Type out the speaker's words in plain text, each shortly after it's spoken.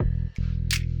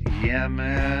Yeah,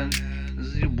 man, this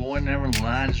is your boy NEVERLIE.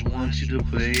 I just want you to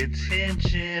pay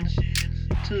attention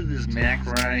to this Mac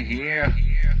right here.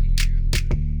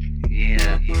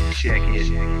 Yeah, check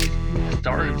it. I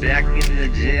started back in the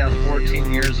day. I was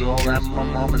 14 years old at my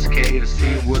mama's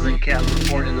KFC. Was in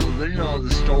California.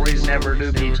 The story's never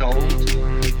to be told.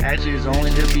 Actually, it's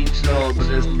only to be told, but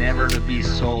it's never to be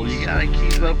sold. You gotta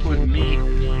keep up with me.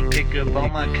 Pick up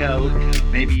on my code.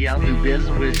 Maybe I'll do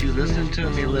business with you. Listen to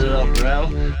me, little bro.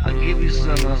 I'll give you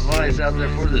some advice out there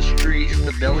for the street. If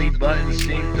the belly button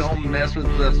stink, don't mess with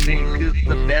the pink. It's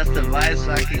the best advice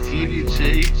I can give you,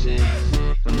 G.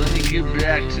 But let me get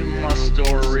back to my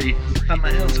story. I'm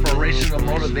an inspirational,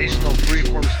 motivational,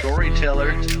 freeform storyteller.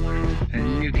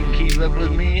 And you can keep up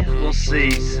with me, we'll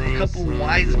see. A couple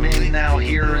wise men now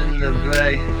here in the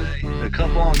Bay. A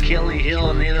couple on Kelly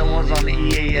Hill and the other one's on the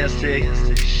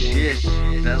EASA. Shit,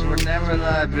 that's where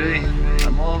NEVERLIE be.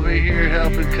 I'm over here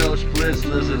helping Coach Blitz,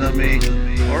 listen to me.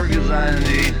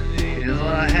 Organizing is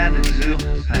what I had to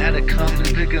do. I had to come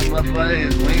and pick him up by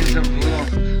his wings and flew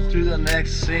him through the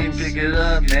next scene. Pick it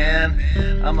up,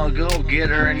 man. I'm a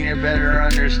go-getter and you better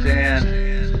understand.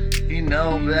 You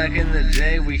know, back in the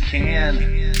day we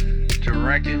can.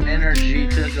 Directing energy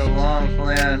took a long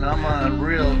plan. I'm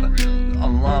a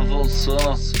lawful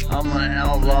soul. I'm an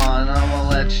outlaw and I'ma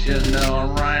let you know.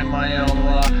 I'm writing my own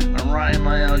law. I'm writing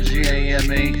my own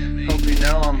GAME. Hope you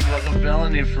know I'm fucking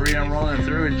felony free. I'm rolling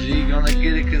through a G. Gonna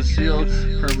get a concealed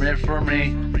permit for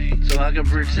me, so I can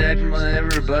protect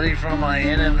everybody from my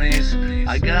enemies.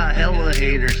 I got hella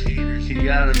haters. You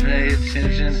gotta pay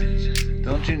attention.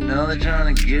 Don't you know they're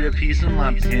trying to get a piece of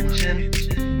my pension?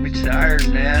 I'm retired,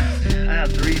 man. I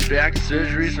had 3 back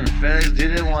surgeries from FedEx.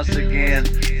 Did it once again.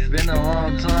 It's been a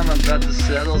long time. I'm about to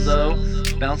settle though.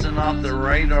 Bouncing off the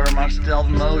radar, my stealth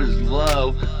mode is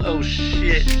low. Oh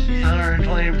shit,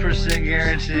 120%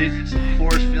 guarantee.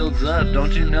 Force fields up,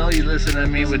 don't you know you listen to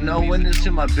me. With no witness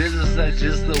to my business, that's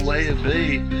just the way it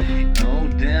be. Oh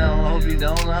damn, I hope you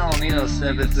don't, I don't need no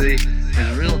sympathy.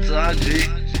 It's real talk, G.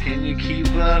 Can you keep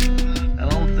up? I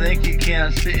don't think you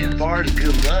can. Spitting bars,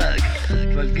 good luck.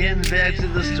 But getting back to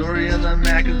the story of the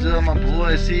Macadoo, my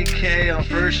boy CK on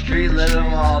First Street, let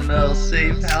them all know.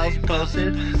 Safe house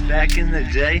posted back in the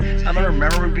day. I don't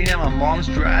remember being at my mom's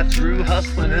drive-thru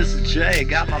hustling this J.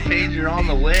 Got my pager on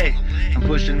the way. I'm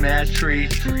pushing mad tree.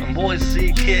 My boy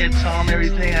CK, Tom,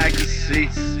 everything I could see.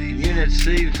 Unit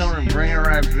C, come and bring it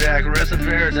right back. Rest in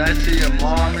paradise to your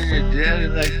mom and your daddy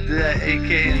like that.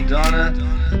 AK and Donna.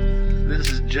 This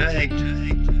is Jay.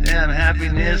 Damn,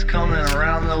 happiness coming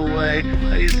around the way.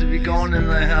 I used to be going in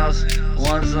the house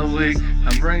once a week.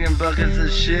 I'm bringing buckets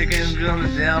of chicken,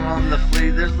 going down on the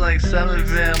fleet. There's like 7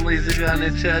 families that got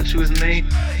in touch with me.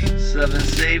 7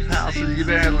 safe houses, you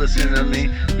better listen to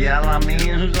me. Yeah, I mean,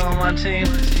 who's on my team?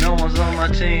 No one's on my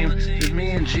team. It's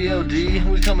me and G.O.D.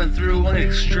 We coming through one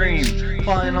extreme.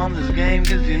 Playing on this game,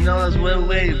 cause you know that's what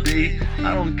it be.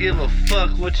 I don't give a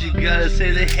fuck what you gotta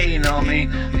say, they hating on me.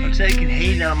 I'm taking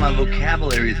hate out of my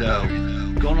vocabulary though.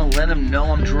 Gonna let them know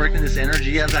I'm directing this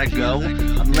energy as I go.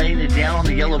 I'm laying it down on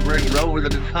the yellow brick road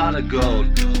with a pot of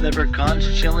gold.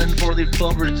 Leprechauns chilling for the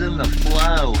plovers in the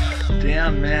flow.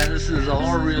 Damn man, this is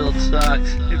all real talk.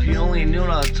 If you only knew what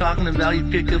I was talking about,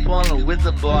 you'd pick up on it with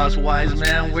the boss. Wise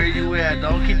man, where you at?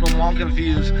 Don't keep them all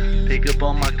confused. Pick up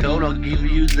on my code, I'll give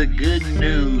you the good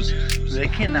news. They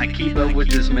cannot keep up with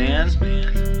this man.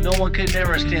 No one could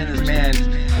never stand this man.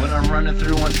 When I'm running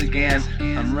through once again,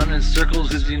 I'm running circles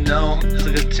cause you know it's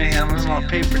like a tam. I'm on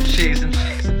paper chasing,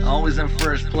 always in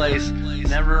first place,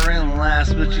 never in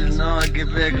last, but you know I get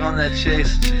back on that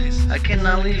chase. I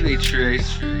cannot leave a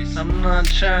trace. I'm not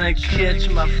trying to catch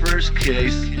my first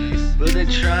case, but they're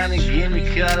trying to get me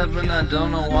caught up and I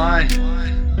don't know why.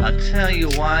 I'll tell you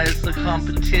why, it's the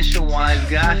competition, wise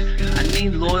guy. I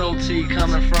need loyalty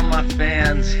coming from my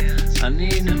fans. I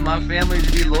need my family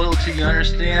to be loyal to, you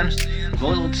understand?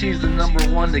 Loyalty's the number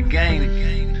 1 to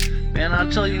gain. Man,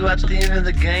 I'll tell you at the end of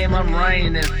the game, I'm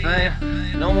writing it,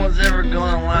 fam. No one's ever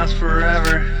gonna last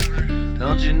forever.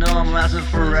 Don't you know I'm lasting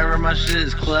forever? My shit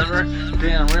is clever.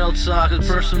 Damn, real talk is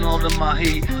personal to my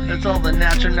heat. That's all the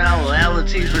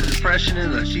naturalities for depression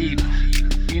in the heat.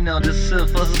 You know, this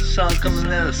fuzzy sun coming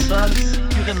out of the sun.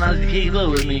 You cannot keep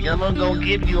up with me. I'm gonna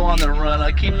keep you on the run.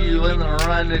 I'll keep you in the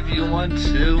run if you want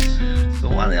to.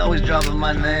 But why they always dropping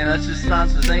my name? That's just not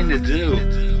the thing to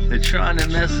do. They're trying to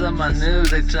mess up my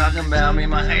news. They talking about me.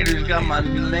 My haters got my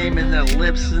name in their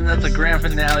lips, and that's a grand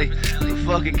finale. But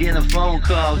fucking getting a phone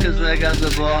call cause I got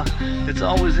the ball. It's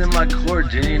always in my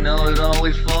court, and you know it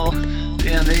always falls.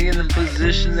 Damn, they in a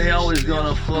position they always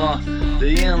gonna fall.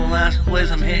 They in last place,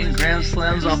 I'm hitting grand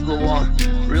slams off the wall.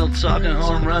 Real talking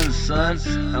home runs, son.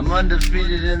 I'm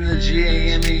undefeated in the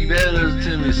GAM. You better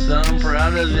listen to me, son. I'm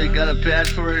proud of it. Got a patch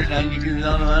for it. Now you can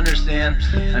understand.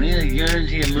 I need a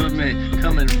unity and movement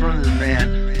coming from this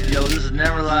man. Yo, this is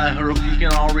Never Lie. I hope you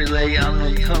can all relate. I'm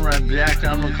gonna come right back.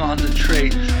 I'm gonna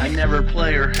concentrate. I never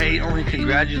play or hate. Only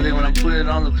congratulate when I put it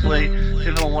on the plate.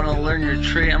 If I wanna learn your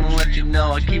trait, I'm gonna let you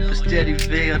know. I keep a steady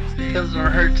face. It doesn't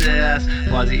hurt to ask.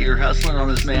 Why's the ear hustling on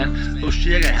this man? Oh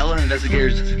shit, I got hella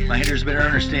investigators. My haters better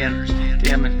understand.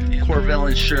 Damn it. Corvell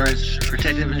Insurance,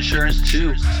 Protective Insurance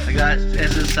too. I got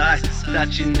SSI,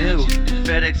 thought you knew.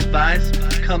 FedEx spies,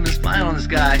 come and spy on this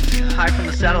guy. High from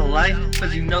the satellite,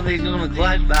 cause you know they gonna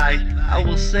glide by. I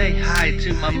will say hi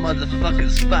to my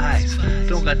motherfucking spies.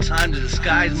 Don't got time to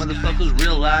disguise, motherfuckers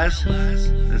realize.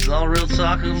 It's all real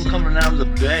talk, I'm coming out of the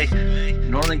Bay.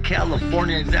 Northern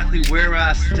California, exactly where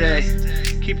I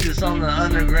stay. Keep this on the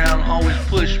underground, always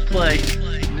push play.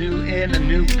 New in a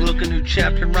new book, a new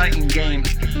chapter writing game.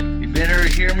 You better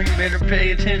hear me, you better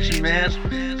pay attention, man.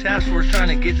 Task force trying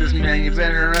to get this man, you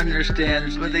better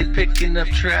understand. But they picking up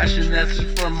trash and that's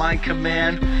from my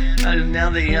command.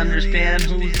 Now they understand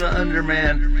who's the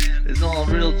underman. It's all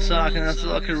real talk and that's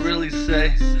all I can really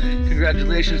say.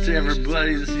 Congratulations to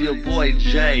everybody, this is your boy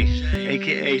Jay,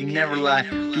 aka Never Lie.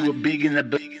 Do a big in the